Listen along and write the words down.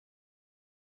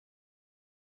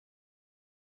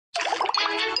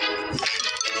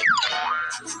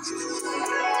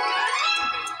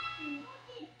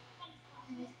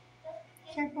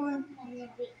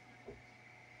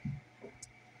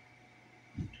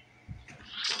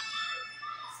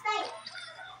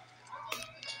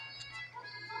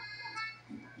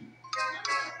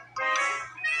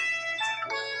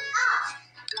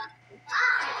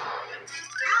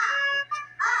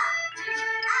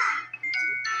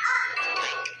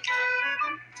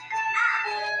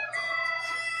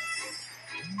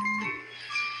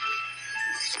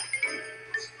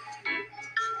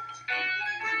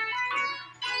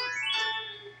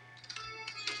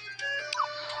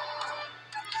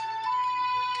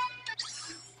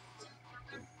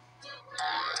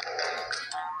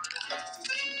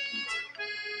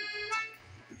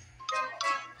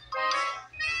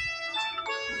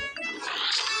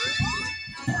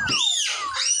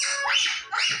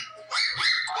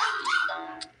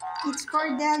It's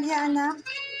Cordelia, anak.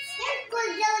 It's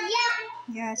Cordelia.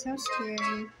 Yeah, so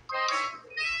scary.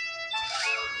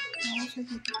 Oh, so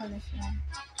dito pala siya.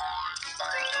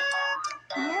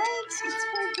 Yeah, it's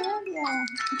Cordelia.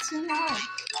 It's in out.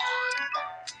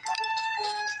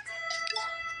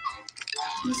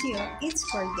 You see, it's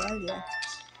Cordelia.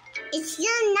 It's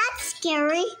not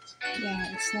scary.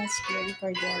 Yeah, it's not scary,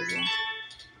 Cordelia.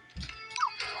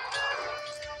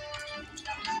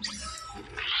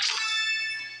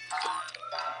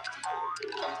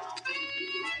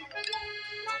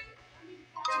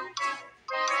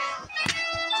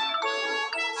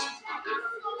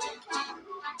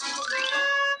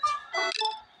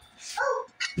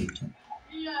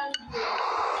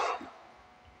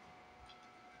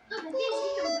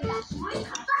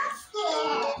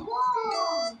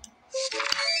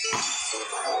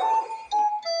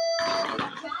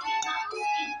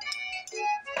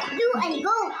 Blue and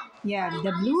gold. Yeah,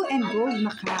 the blue and gold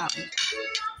macaw.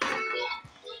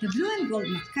 The blue and gold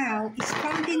macaw is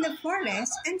found in the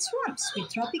forests and swamps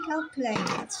with tropical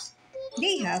climates.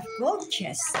 They have gold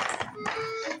chests.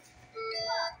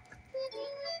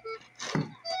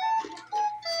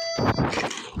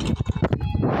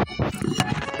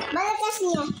 Malakas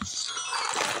niya.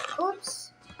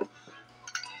 Oops.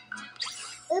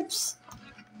 Oops.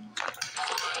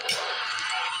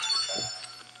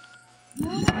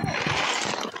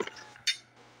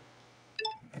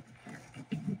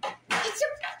 It's a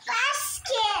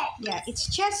basket. Yeah, it's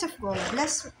chests of gold.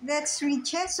 Let's read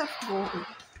chests of gold.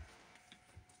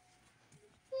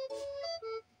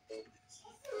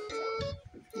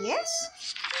 Yes?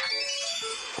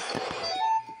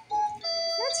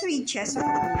 Let's read chests of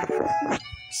gold.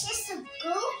 Chest of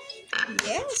gold?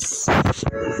 Yes.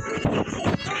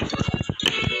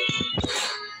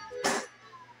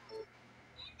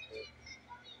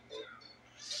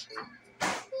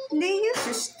 They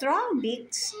use strong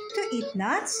beaks to eat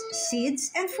nuts,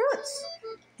 seeds, and fruits.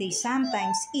 They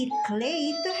sometimes eat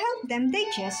clay to help them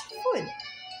digest food.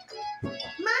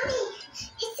 Mommy,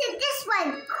 it's this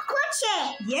one.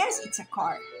 Coche. Yes, it's a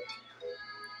car.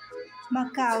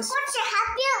 Macaws. Coche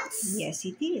have wheels. Yes,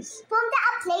 it is. From the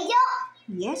Applaydu.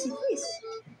 Yes, it is.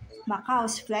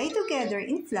 Macaws fly together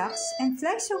in flocks and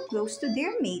fly so close to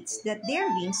their mates that their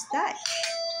wings touch.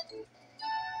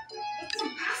 It's a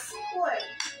passport.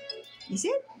 Is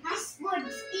it? Passport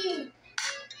in.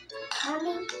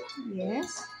 Mommy.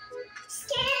 Yes.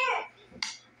 Scared.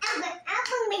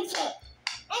 Apple makes it.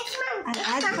 Next one. An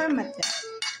ad for mata.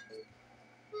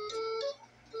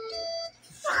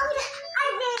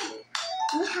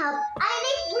 I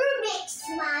like Rubik's,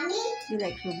 Mommy. You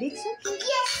like Rubik's?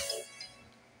 Yes.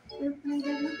 You play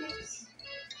the Rubik's?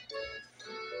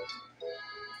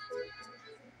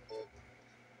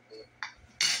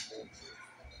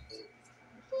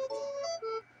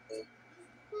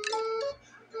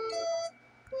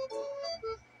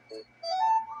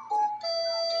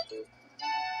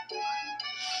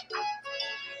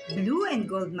 Blue and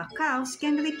gold macaws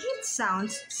can repeat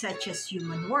sounds such as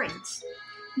human words.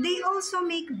 They also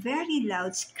make very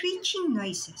loud screeching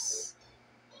noises.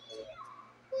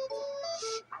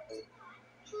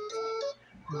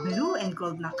 Blue and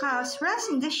gold macaws rest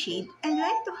in the shade and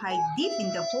like to hide deep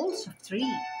in the holes of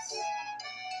trees.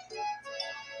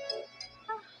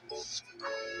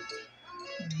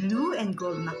 Blue and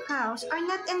gold macaws are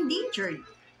not endangered.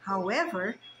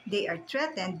 However, they are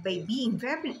threatened by being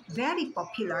very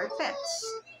popular pets.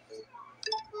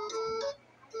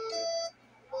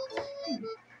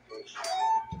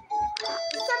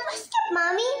 It's a basket,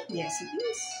 Mommy. Yes, it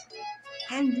is.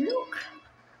 And look,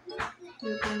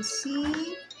 you can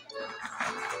see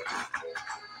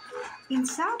in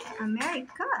South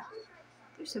America,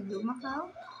 there's a blue macaw.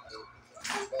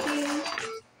 Okay.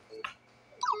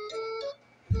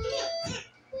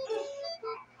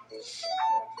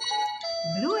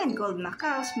 Blue and gold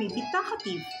macaws may be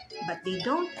talkative, but they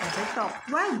don't ever talk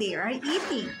while they are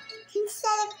eating. Can you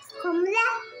select from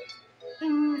left?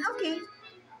 Okay.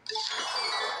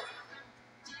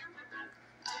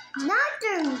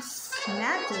 Lanterns.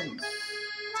 Lanterns.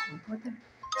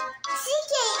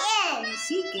 CKN.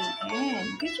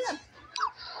 CKN. Good job.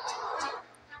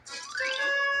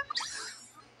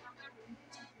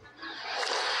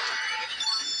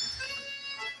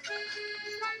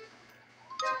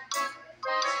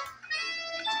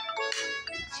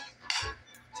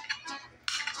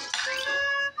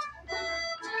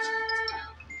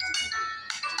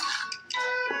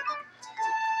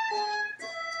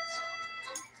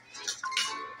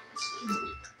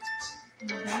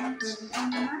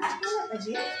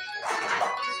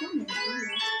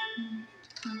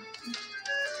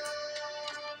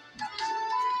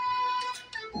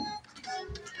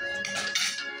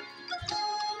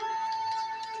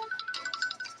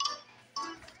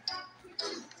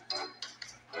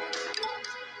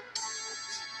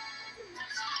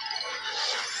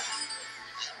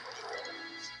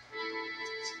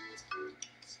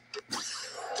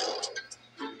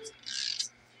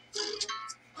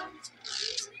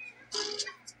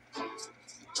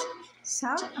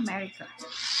 South America.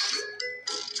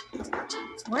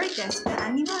 Where does the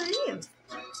animal live?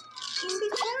 In the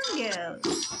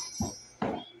jungle.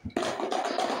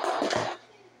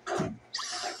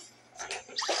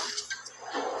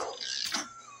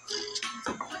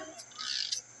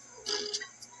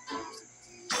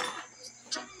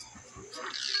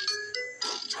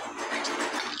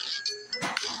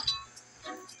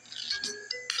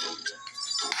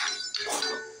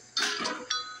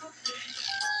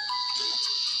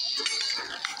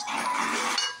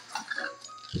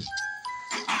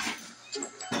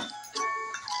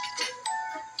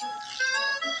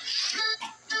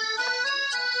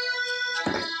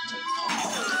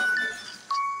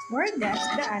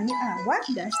 What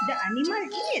does the animal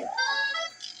eat?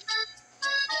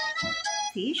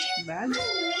 Fish, bugs,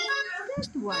 that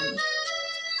one.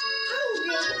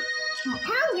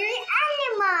 Hungry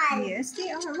animal. Yes,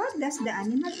 they are. What does the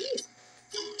animal eat?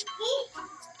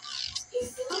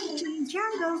 Okay,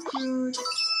 jungle fruits.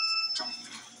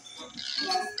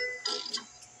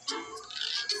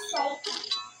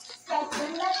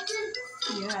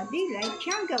 Yeah, they like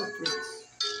jungle fruits.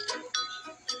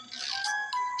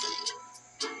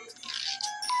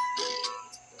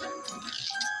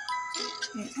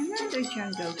 And another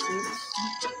jungle fruits.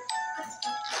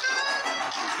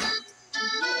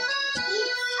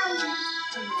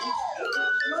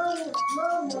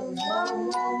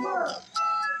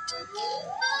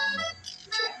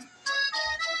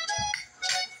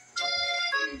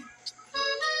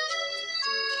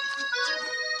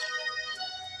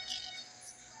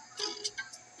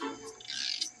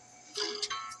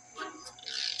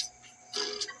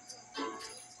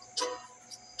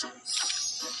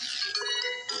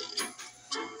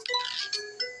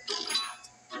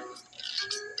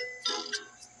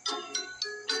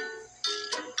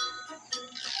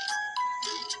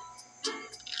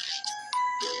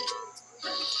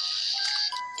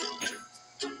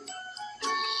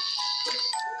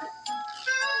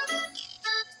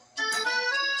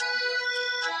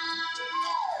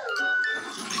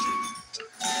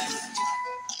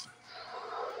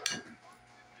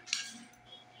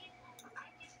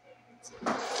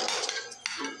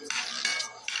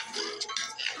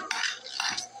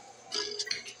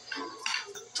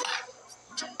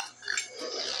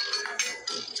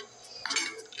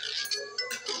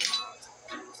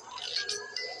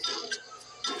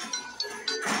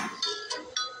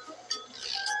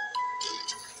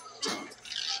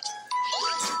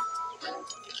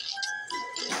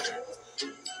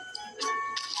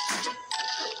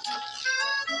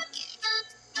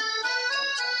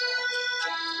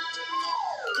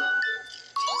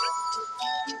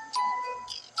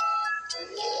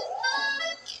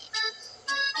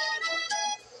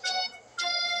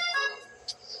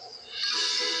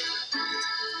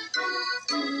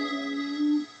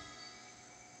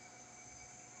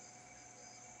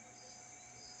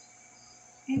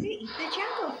 And they eat the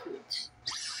jungle fruits.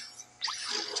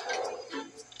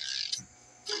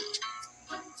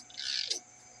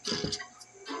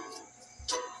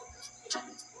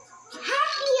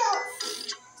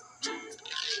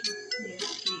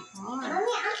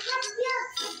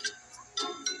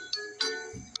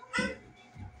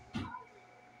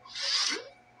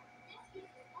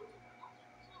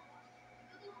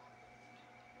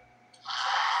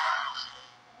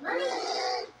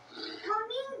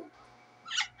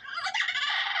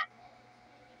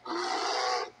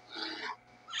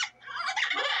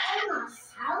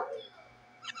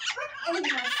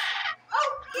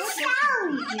 Yes, they are.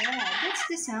 Yeah, that's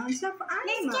the sounds of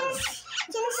animals.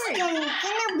 Can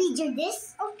I video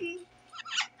this? Okay.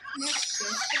 Let's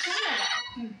test the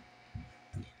camera.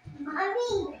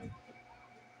 Mommy.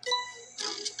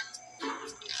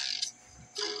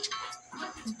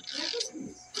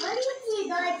 What do you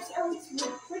guys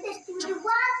put it to the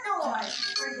water?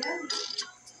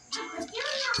 But you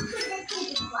not put it to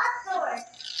the water.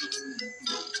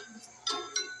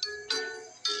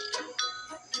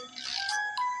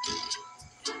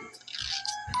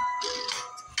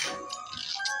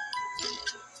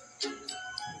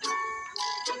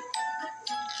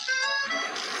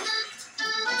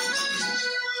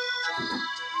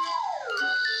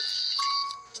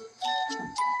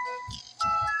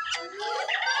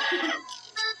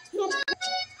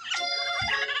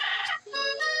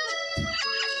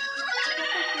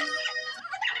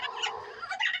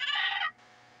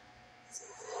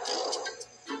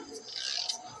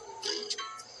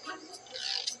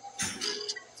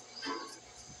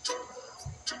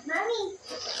 Mommy,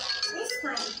 this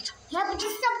one. Yeah, but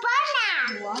it's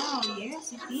savannah. Wow, yes,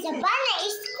 it is. Savannah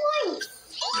is cool.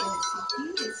 Yes,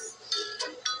 it is.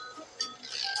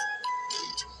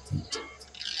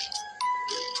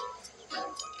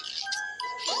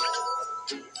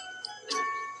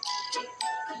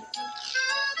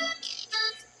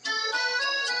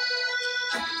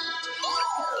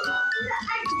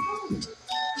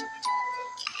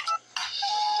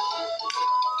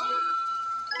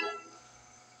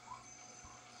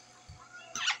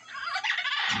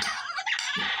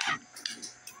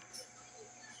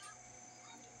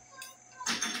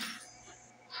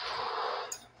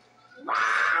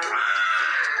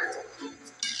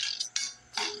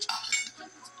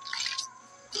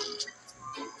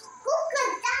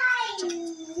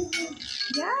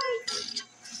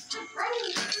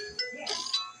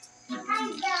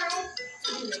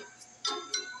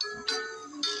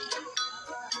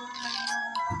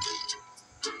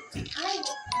 Wait,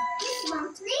 this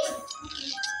one, please.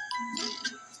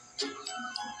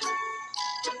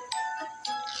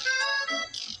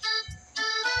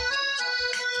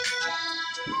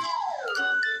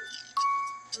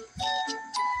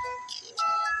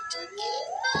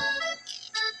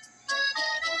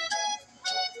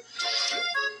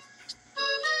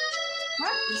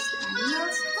 What is the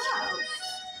animal's house?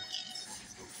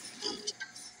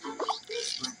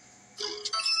 This one.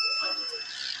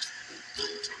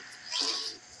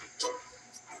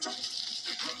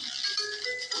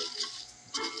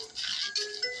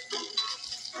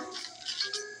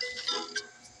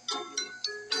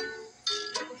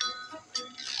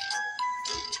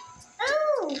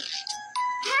 Oh,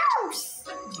 house.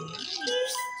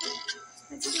 Yes.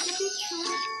 Let's take a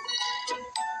picture.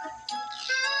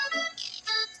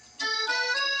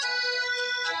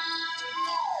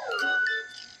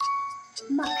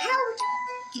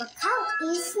 Macau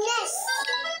is nest.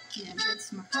 Yeah, that's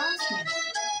Macau's nest.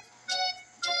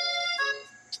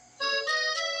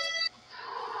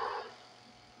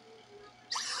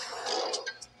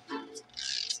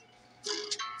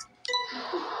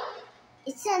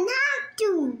 It's an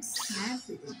octopus.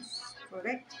 Fabulous.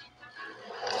 Correct.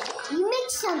 You make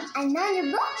some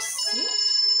another box. Yes.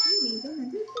 We made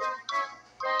another book.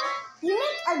 You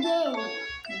make again.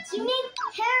 Let's You make. make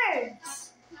herds.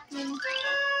 Okay.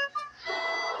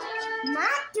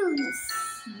 Mattoons.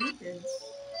 Mittens.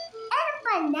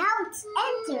 Elephant now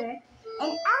enter.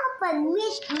 An elephant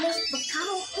with Miss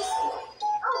Macau is.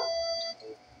 Oh.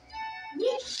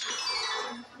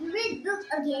 You read book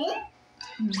again?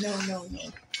 No.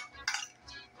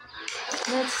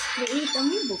 Let's create a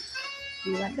new book. Do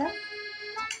you want that?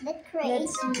 Let's create.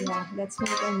 Let's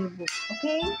make a new book.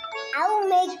 Okay? I will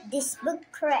make this book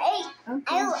create.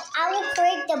 Okay. I will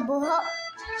create the book.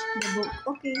 The book.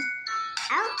 Okay.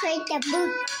 I'll create the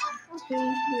book. Okay.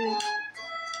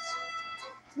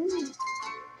 Good.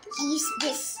 Use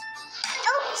this.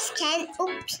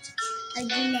 Oops. I do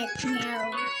not know.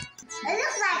 It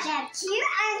looks like a cheer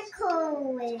and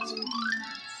coin.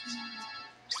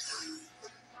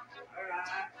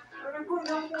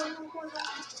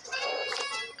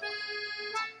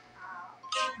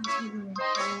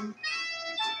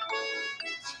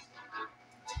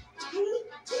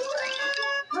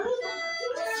 Mommy, can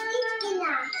you sleep in a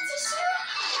tissue?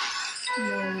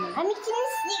 No. Mommy, can you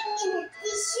sleep in a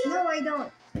tissue? No, I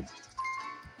don't.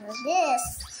 This.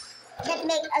 Let's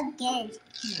make again.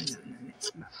 No, let's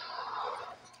not.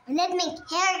 Let's make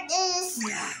hair this.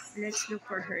 Yeah, let's look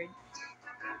for her.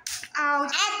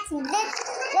 Let's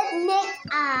make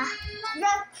a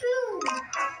raccoon.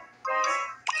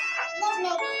 Let's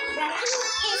make raccoon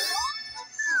is.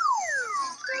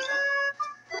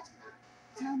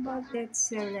 How about that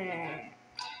select?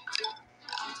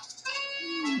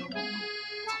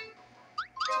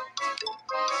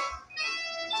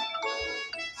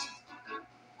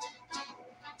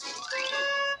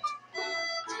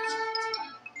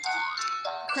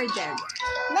 Cordell.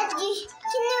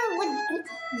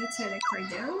 Let's select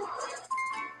Cordell.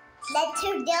 let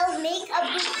Cordell make a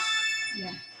book.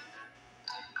 Yeah.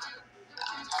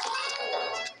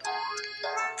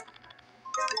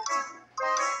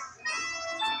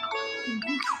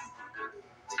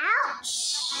 Ouch!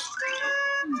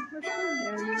 Where's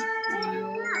Cordell?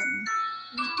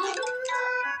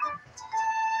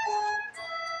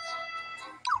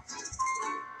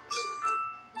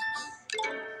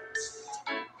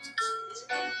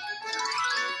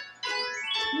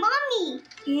 Mommy,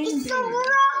 it's a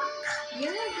rock.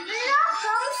 Yeah. Rock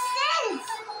comes sense.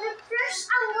 Refresh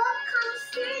and rock comes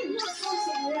sense.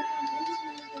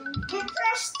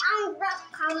 Refresh and rock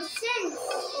comes sense.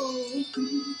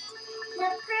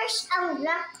 Refresh and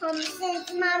rock comes sense,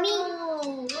 Mommy.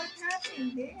 Oh, what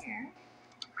happened there?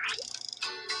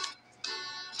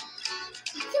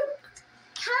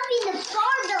 Having a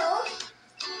bottle.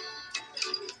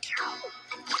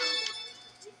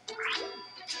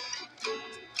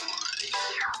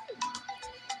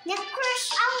 The crush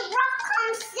on rock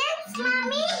comes sense,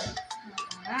 Mommy.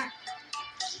 Alright.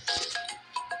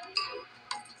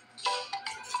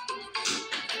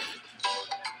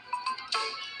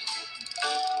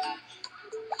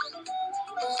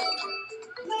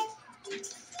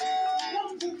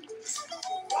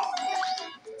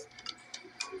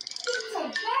 It's a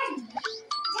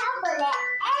double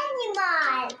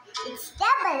animal. It's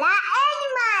double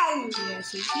animal. Yes,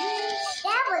 it is.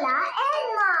 Double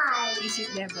animal. Is it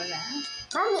Deborah?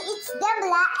 Mommy, it's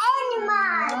double animal.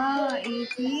 Oh,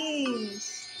 it is.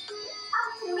 A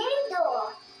tomato.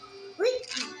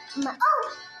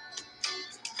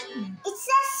 It's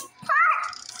a spot.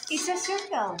 It's a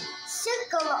circle.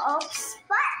 Circle of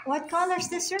spot. What color is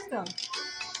the circle?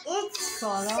 It's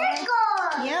Color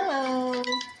circle. yellow.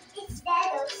 It's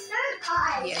yellow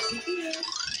circle. Yes, it is.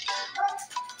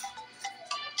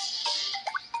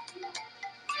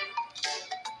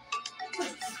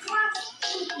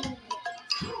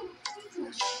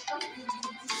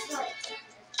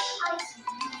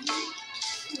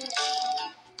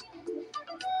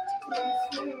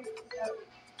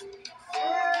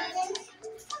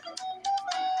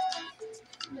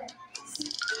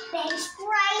 Bench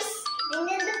press, and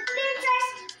then the bench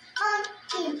press,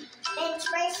 bench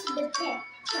press, the bench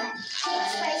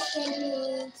press,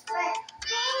 bench press,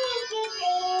 the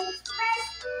bench press,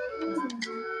 bench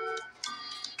press.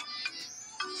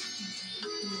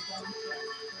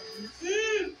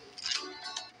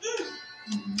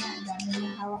 Ang dami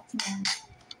ng hawak niya.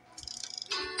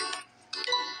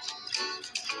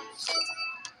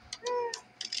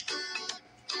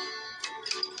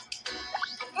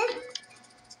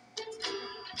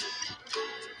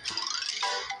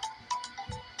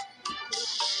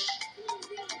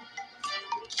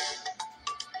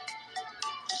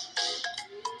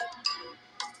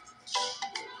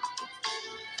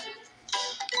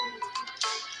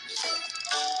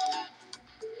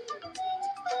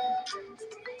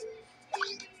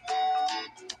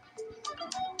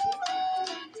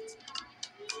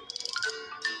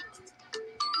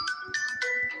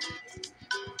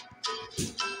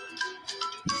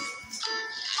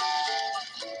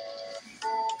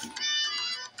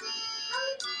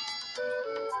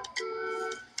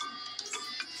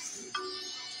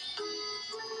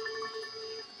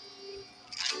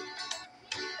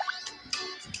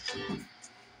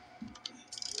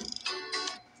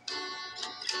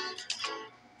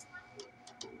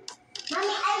 Mommy,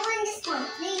 I want this one,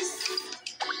 please.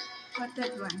 What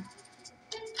that one?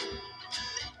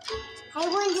 I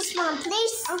want this one,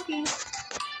 please. Okay.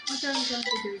 What are we going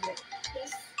to do with it?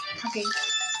 Yes. Okay.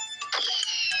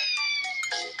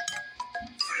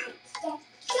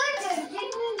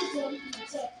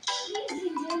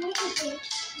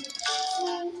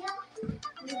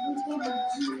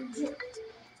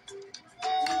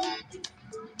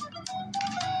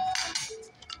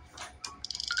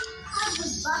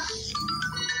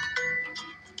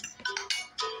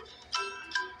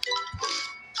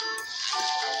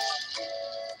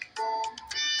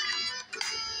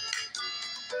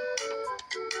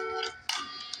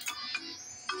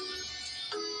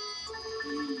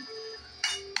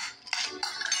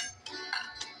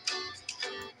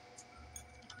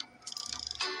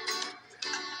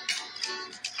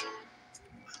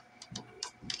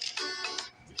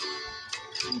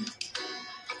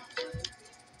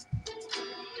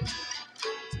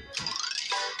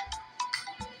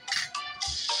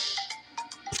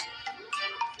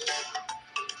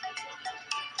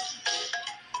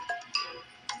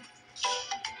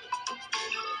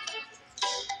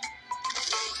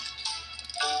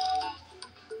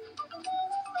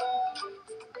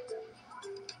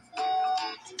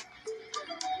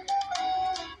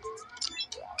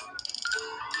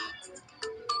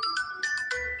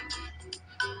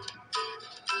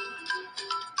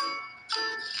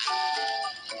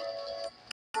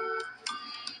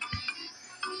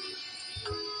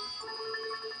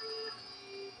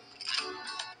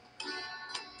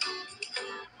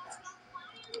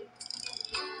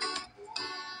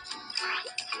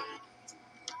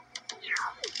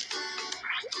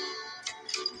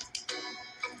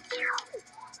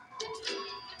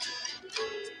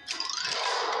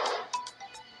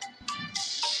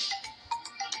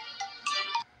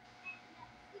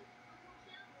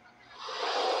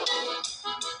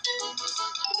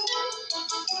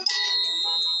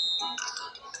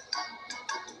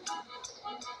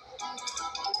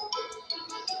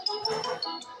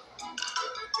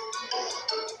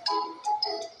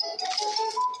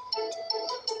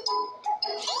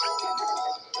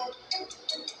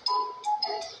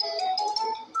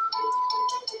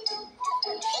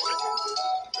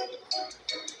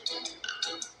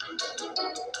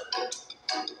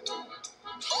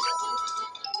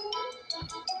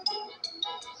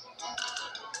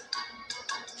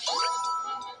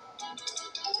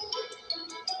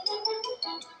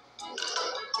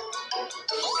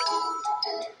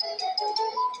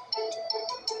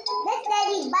 Let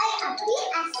Daddy buy a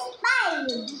PS5.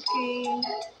 Okay.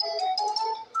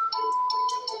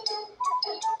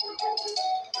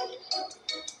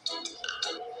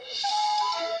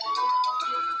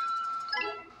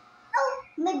 Oh,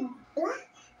 my black.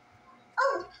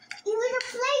 Oh, you wanna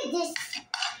play this?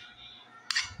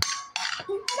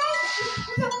 You play.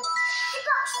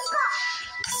 Stop! Stop!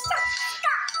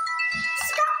 Stop!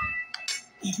 Stop!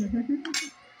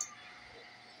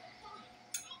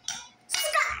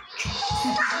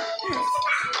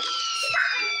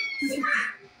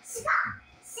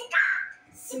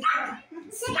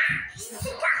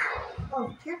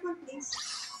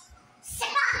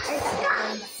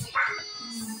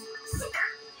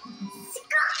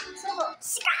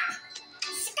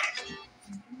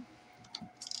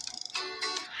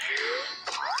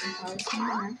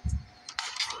 ha.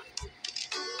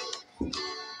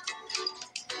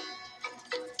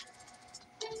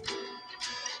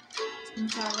 Ang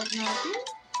kalat natin.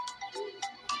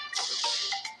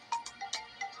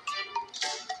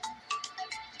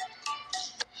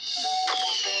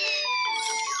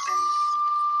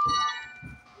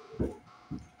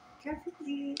 Careful,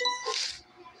 please.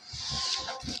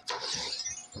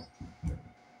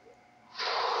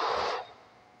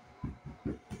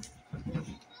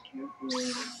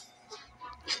 Careful.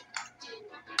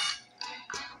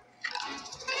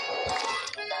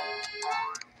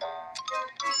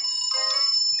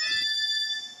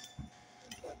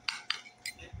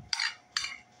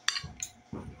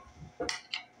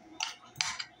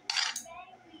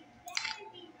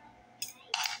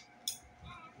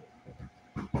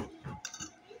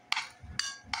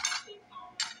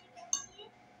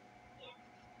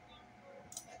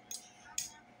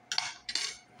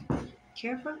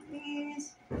 Careful,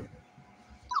 please.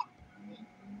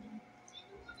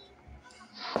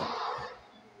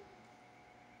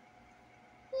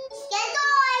 Get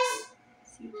toys!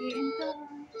 Sige and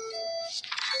toys.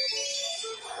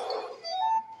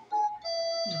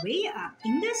 Way up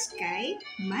in the sky,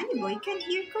 Moneyboy can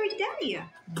hear Cordelia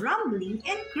rumbling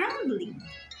and grumbling.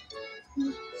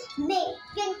 Make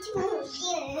it to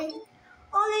here.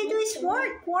 All I do is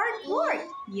work, work, work,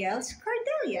 yells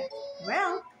Cordelia.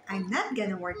 Well, I'm not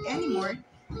gonna work anymore.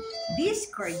 This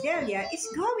Cordelia is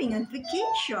going on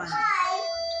vacation. Hi.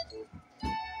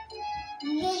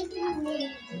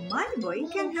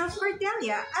 Moneyboy can help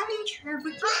Cordelia arrange her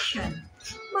vacation.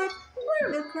 But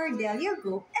where will Cordelia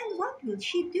go and what will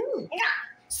she do?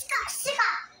 Sika, sika,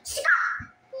 sika,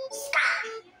 sika,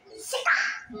 sika,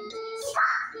 sika,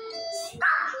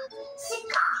 sika,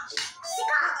 sika,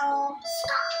 sika. Uh-oh.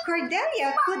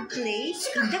 Cordelia could play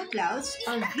in the clouds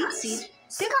or visit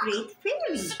the great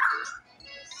fairy.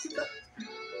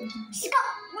 Sika,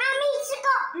 mommy,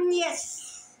 sika.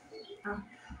 Yes.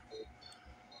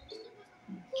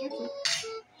 Careful.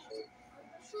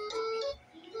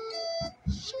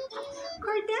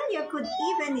 Cordelia could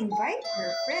even invite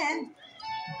her friend,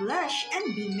 Blush,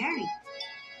 and be merry.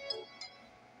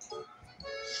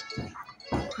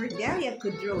 Cordelia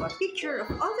could draw a picture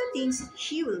of all the things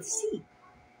she will see.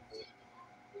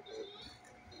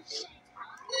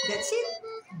 That's it.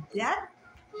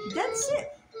 That's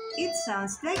it. It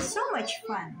sounds like so much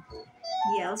fun,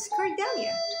 yells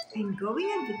Cordelia. I'm going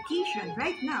on vacation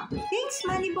right now. Thanks,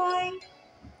 Moneyboy.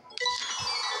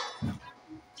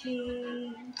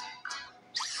 Okay.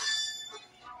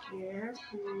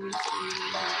 Careful.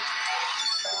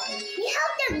 We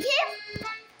have the gift.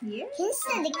 Yes. Can you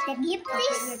select the gift, Okay,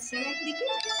 please? let's select the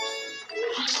gift.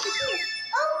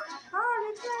 Oh,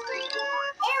 Oh, that's right.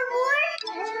 error.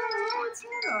 Oh, it's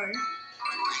error.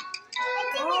 I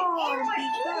think it's error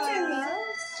internet.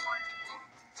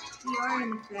 Because you are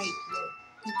in flight mode.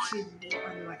 It should be on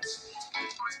Wi-Fi.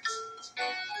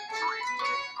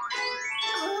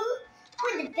 Oh,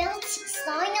 when the bell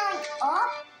sign on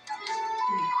up.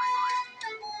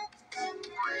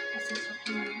 Is it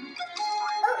okay now?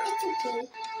 Oh, it's okay.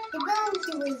 The bell is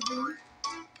waving.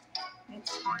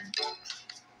 That's fine.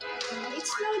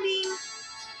 It's loading.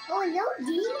 Oh,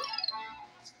 loading.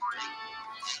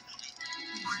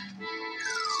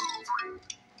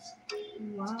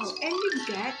 Wow. And we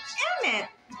got Emmett.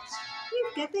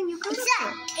 We've got a new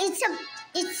character.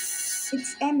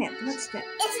 It's Emmett. What's that?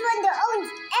 It's when the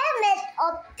owns Emmett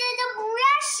up to the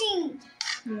brushing.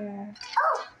 Yeah.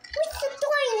 Oh, what's the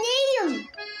toy name?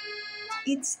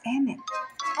 It's Emmett.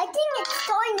 I think it's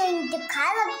toy name the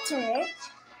character.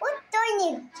 What toy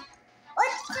name?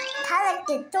 What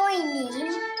character toy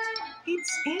name?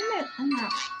 It's Emmett,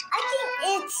 anak. I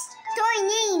think it's toy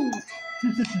name.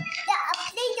 The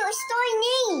Applaydu is toy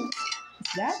name.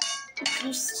 Is that?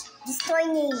 This toy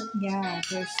name. Yeah,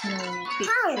 there's no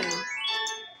How? picture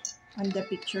on the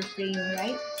picture frame,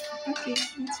 right? Okay,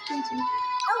 let's continue.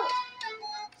 Oh,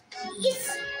 it's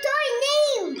toy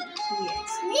name. Yes.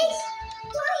 This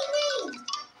toy name.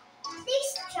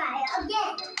 Please try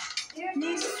again.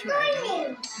 Please Toy try.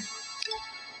 name.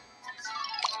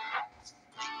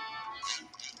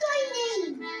 Toy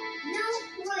name. No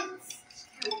words.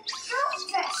 How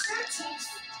pressure checks.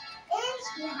 And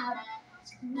you have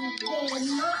the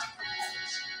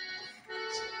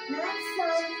not so.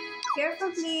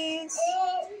 Careful, please.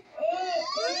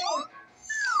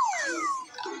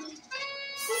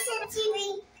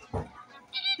 CCTV.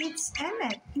 It's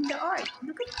Emmett in the art.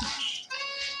 Look at Peach.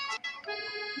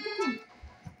 Look at him.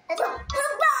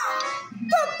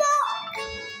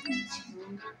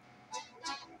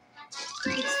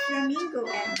 It's Flamingo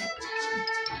Emmett.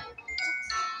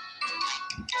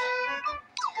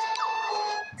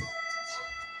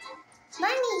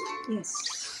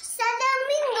 Yes.